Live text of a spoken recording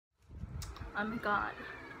got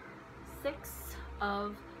 6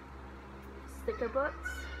 of sticker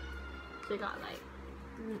books. So I got like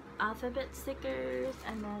alphabet stickers,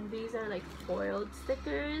 and then these are like foiled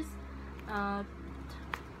stickers.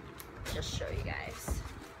 Just show you guys.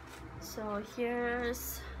 So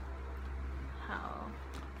here's how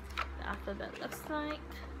the alphabet looks like.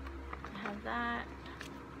 I have that,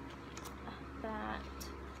 that,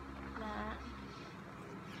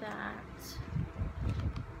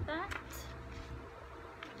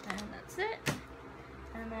 and that's it.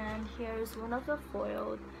 And then here's one of the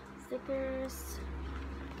foiled stickers.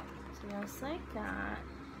 So just like that.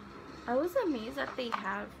 I was amazed that they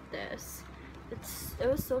have this. It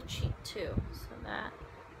was so cheap too. So that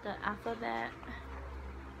the alphabet,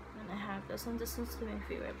 and I have this one. This one's my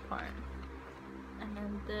favorite part. And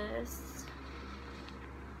then this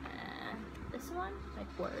and this one,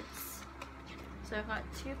 like words. So I got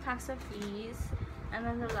 2 packs of these, and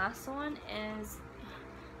then the last one is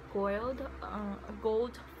gold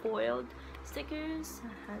foiled stickers.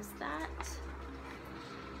 It has that,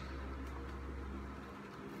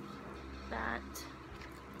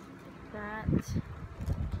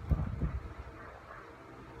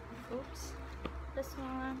 oops, this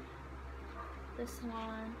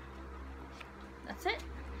one, that's it.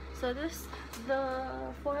 So the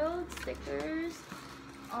foiled stickers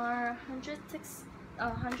are $119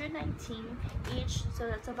 each, so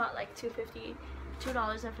that's about like $2.50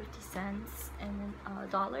 and a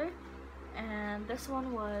dollar. And this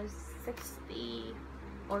one was 60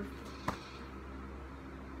 or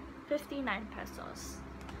 59 pesos.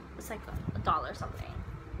 It's like a dollar something.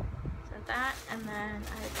 So that, and then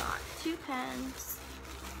I got 2 pens,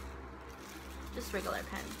 just regular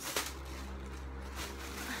pens.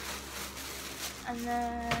 And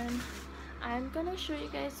then I'm gonna show you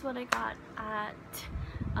guys what I got at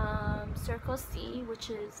Circle C, which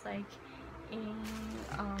is like a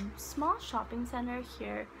small shopping center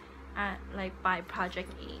here at like by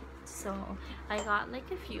Project 8. So I got like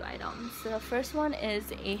a few items. The first one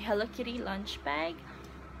is a Hello Kitty lunch bag,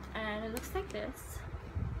 and it looks like this.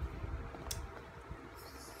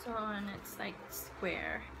 So, and it's like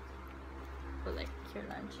square for like your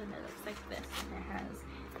lunch, and it looks like this, and it has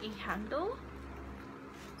a handle.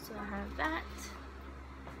 So I have that.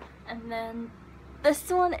 And then this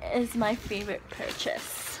one is my favorite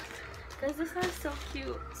purchase because this one is so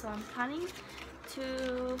cute. So I'm planning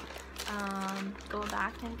to go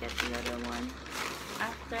back and get the other one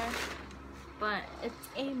after, but it's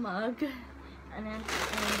a mug, and then so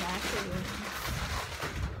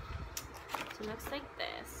it looks like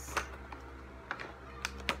this.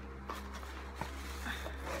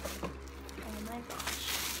 Oh my gosh,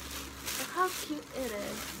 look how cute it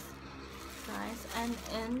is, guys. And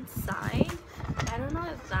inside, I don't know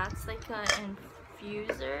if that's like an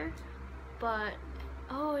infuser, but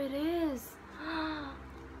oh, it is.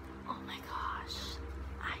 Oh my gosh,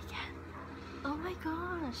 oh my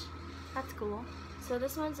gosh, that's cool. So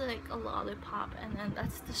this one's like a lollipop, and then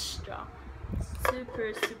that's the straw. Super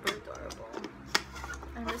adorable.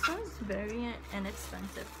 And this one's very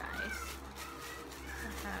inexpensive, guys.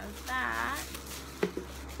 I have that.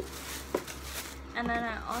 And then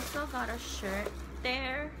I also got a shirt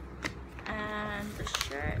there, and the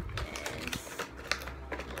shirt is,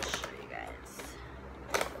 I'll show you guys,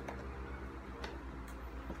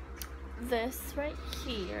 this right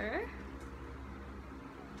here,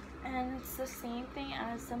 and it's the same thing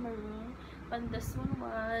as the maroon, but this one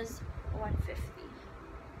was $150.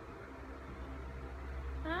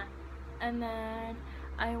 And then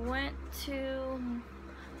I went to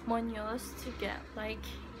Muñoz to get like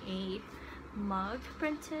a mug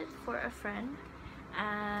printed for a friend,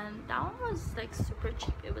 and that one was like super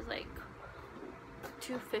cheap. It was like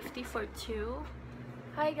 $2.50 for 2.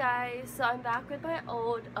 Hi guys, so I'm back with my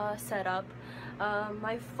old setup.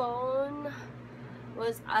 My phone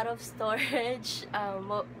was out of storage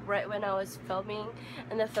right when I was filming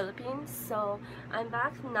in the Philippines, so I'm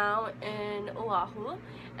back now in Oahu,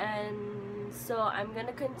 and so I'm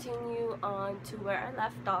gonna continue on to where I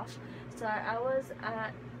left off. So I was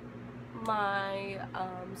at my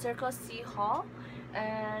Circle C haul,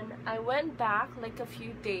 and I went back like a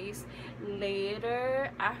few days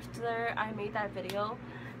later after I made that video,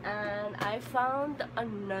 and I found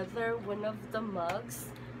another one of the mugs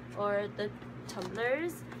or the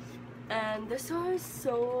tumblers, and this one is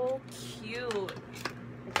so cute.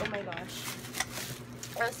 Like, oh my gosh.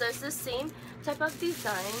 So it's the same type of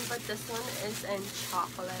design, but this one is in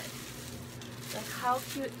chocolate. Like, how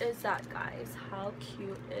cute is that, guys? How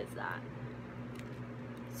cute is that?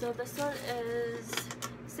 So this one is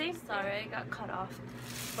Same, sorry, I got cut off.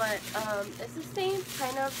 But it's the same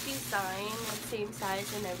kind of design, with same size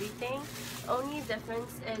and everything. Only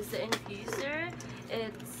difference is the infuser.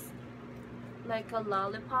 It's like a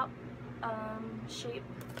lollipop shape,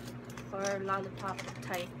 or lollipop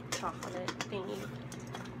type chocolate thingy.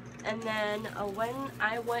 And then when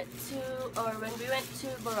we went to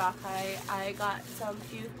Boracay, I got some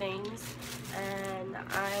few things, and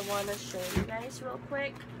I want to show you guys real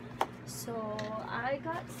quick. So I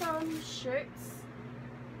got some shirts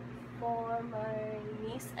for my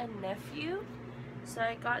niece and nephew. So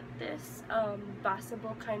I got this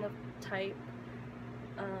basketball kind of type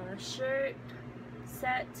shirt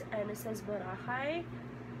set, and it says Boracay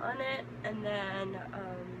on it, and then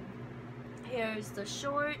here's the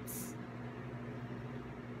shorts,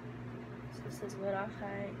 so it says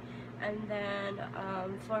Boracay. And then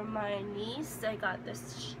for my niece, I got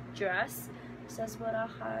this dress, it says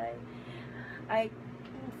Boracay.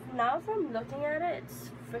 Now from looking at it,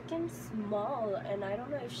 it's freaking small, and I don't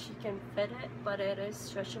know if she can fit it, but it is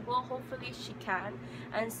stretchable. Hopefully she can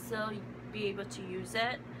and still be able to use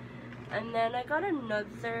it. And then I got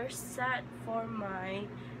another set for my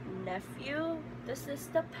nephew. This is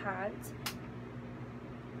the pants,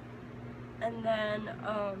 and then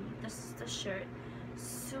this is the shirt.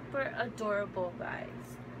 Super adorable,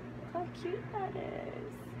 guys. Look how cute that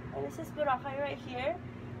is. And this is Boracay right here,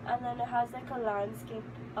 and then it has like a landscape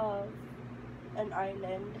of an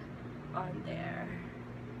island on there.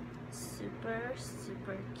 Super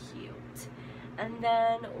cute. And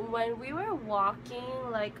then when we were walking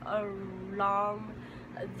like along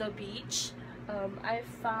the beach, I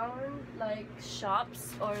found like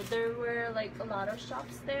shops, or there were like a lot of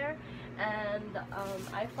shops there, and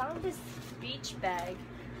I found this beach bag.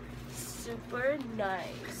 Super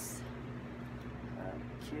nice. How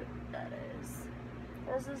cute that is.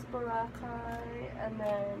 This is Boracay, and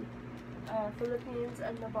then Philippines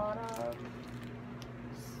at the bottom.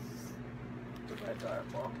 Super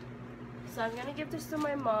adorable. So I'm gonna give this to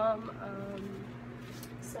my mom.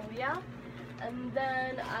 So yeah. And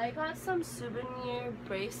then I got some souvenir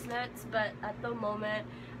bracelets, but at the moment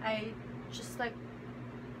I just like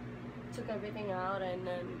took everything out, and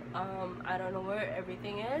then I don't know where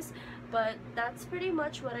everything is, but that's pretty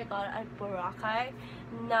much what I got at Boracay.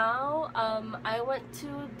 Now I went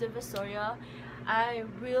to Divisoria. I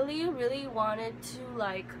really wanted to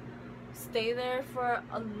like stay there for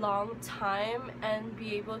a long time and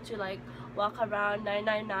be able to like walk around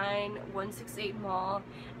 999 168 mall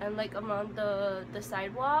and like around the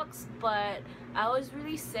sidewalks, but I was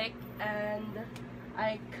really sick and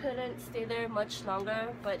I couldn't stay there much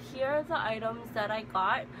longer. But here are the items that I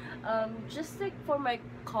got, just like for my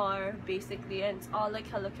car basically, and it's all like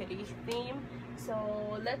Hello Kitty theme.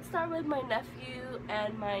 So let's start with my nephew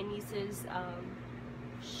and my niece's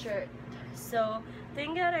shirt. So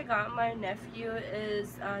thing that I got my nephew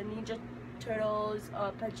is Ninja Turtles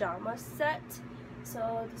pajama set.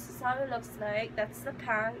 So this is how it looks like. That's the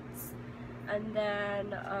pants, and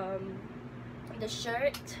then the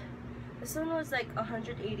shirt. This one was like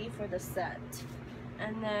 180 for the set.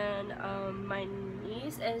 And then my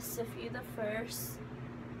niece is Sophie the First.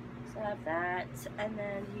 So I have that, and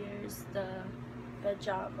then here's the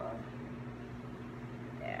pajama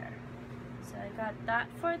there. So I got that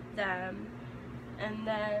for them. And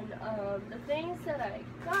then the things that I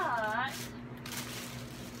got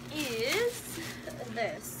is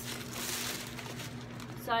this.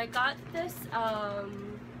 So I got this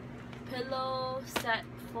pillow set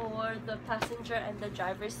for the passenger and the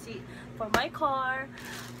driver's seat for my car.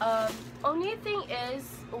 Only thing is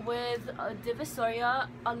with Divisoria,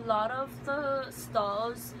 a lot of the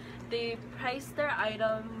stalls, they price their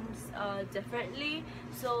items differently,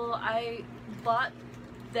 so I bought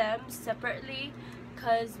them separately,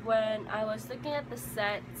 because when I was looking at the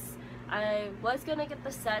sets, I was gonna get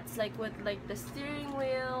the sets like with like the steering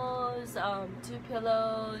wheels, 2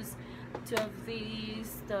 pillows, 2 of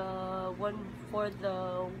these, the one for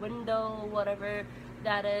the window, whatever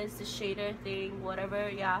that is, the shader thing, whatever,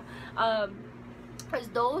 yeah. Because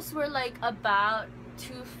those were like about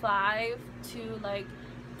 $2,500 to like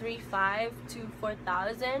 $3,500 to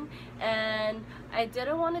 $4,000, and I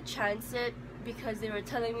didn't want to chance it because they were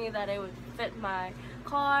telling me that it would fit my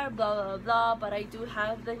car, blah blah blah. But I do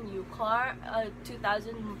have the new car,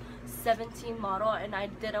 2017 model, and I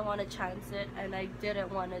didn't want to chance it, and I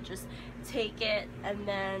didn't want to just take it and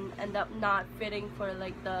then end up not fitting for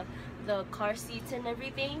like the car seats and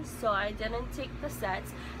everything. So I didn't take the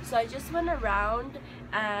sets, so I just went around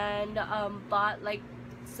and bought like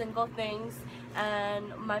single things.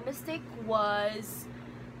 And my mistake was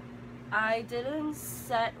I didn't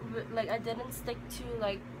I didn't stick to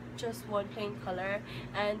like just one plain color,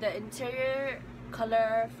 and the interior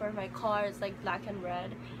color for my car is like black and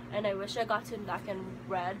red, and I wish I got to black and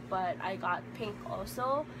red, but I got pink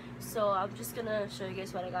also. So I'm just gonna show you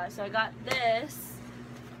guys what I got. So I got this,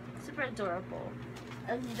 super adorable,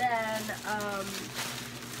 and then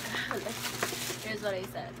here's what I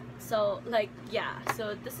said. So like, yeah,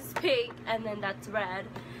 so this is pink and then that's red.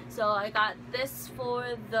 So I got this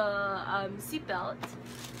for the seatbelt,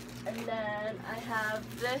 and then I have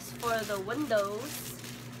this for the windows,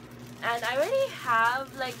 and I already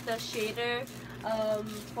have like the shader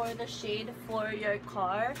for the shade for your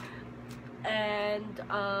car, and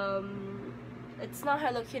it's not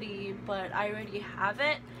Hello Kitty, but I already have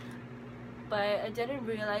it. But I didn't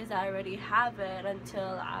realize I already have it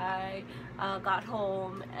until I got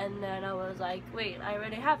home, and then I was like, wait, I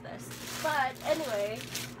already have this. But anyway,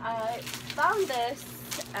 I found this,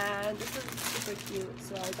 and this is super cute.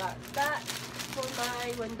 So I got that for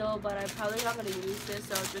my window, but I'm probably not going to use this,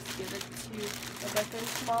 so I'll just give it to my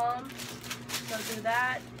boyfriend's mom. So I'll do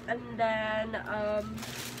that. And then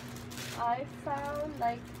I found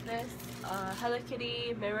like this Hello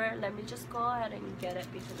Kitty mirror. Let me just go ahead and get it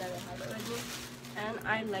because I don't have it with me. And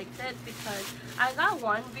I liked it because I got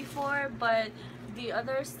one before, but the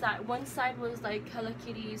other side, one side was like Hello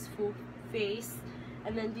Kitty's full face,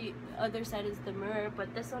 and then the other side is the mirror.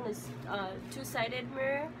 But this one is two-sided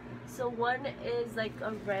mirror. So one is like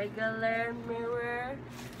a regular mirror,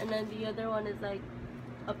 and then the other one is like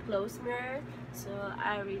a close mirror. So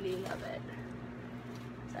I really love it.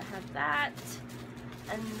 So I have that,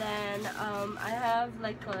 and then I have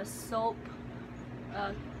like a soap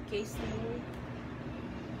case thingy,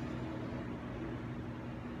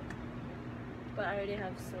 but I already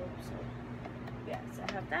have soap, so yes,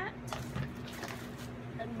 I have that.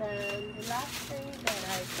 And then the last thing that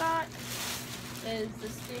I got is the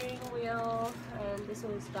steering wheel, and this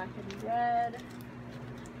one is black and red.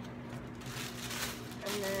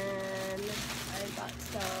 And then I got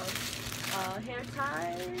some hair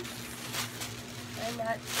ties, and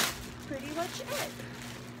that's pretty much it.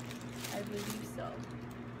 I believe so.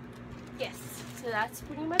 Yes, so that's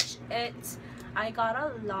pretty much it. I got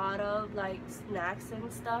a lot of like snacks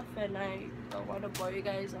and stuff, and I don't want to bore you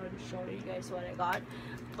guys on showing you guys what I got.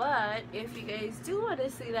 But if you guys do want to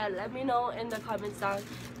see that, let me know in the comments down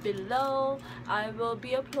below. I will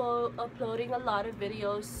be uploading a lot of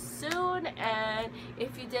videos soon, and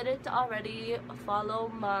if you didn't already, follow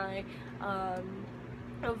my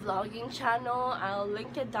vlogging channel. I'll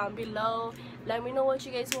link it down below. Let me know what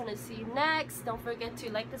you guys want to see next. Don't forget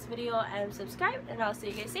to like this video and subscribe, and I'll see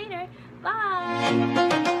you guys later. Bye.